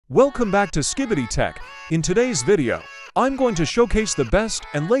Welcome back to SKIBIDI Tech. In today's video, I'm going to showcase the best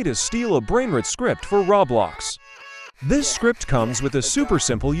and latest steal a Brainrot script for Roblox. This script comes with a super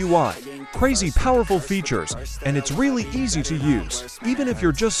simple UI, crazy powerful features, and it's really easy to use, even if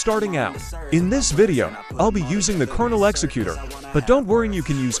you're just starting out. In this video, I'll be using the KRNL Executor, but don't worry, you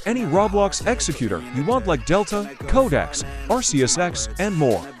can use any Roblox executor you want like Delta, Codex, RCSX, and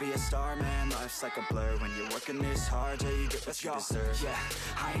more. Like a blur when you're working this hard till you get what you deserve. Yeah,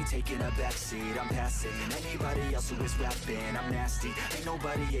 I ain't taking a backseat, I'm passing anybody else who is rapping. I'm nasty, ain't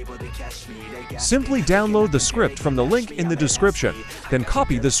nobody able to catch me. Simply download the script from the link in the description, then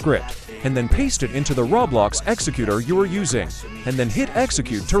copy the script, and then paste it into the Roblox executor you are using, and then hit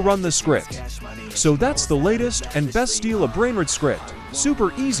execute to run the script. So that's the latest and best steal a Brainrot script.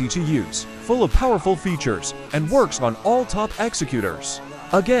 Super easy to use, full of powerful features, and works on all top executors.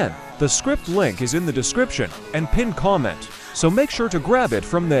 Again, the script link is in the description and pinned comment, so make sure to grab it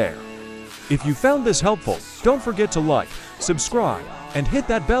from there. If you found this helpful, don't forget to like, subscribe, and hit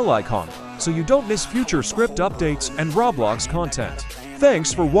that bell icon so you don't miss future script updates and Roblox content.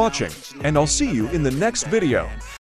 Thanks for watching, and I'll see you in the next video.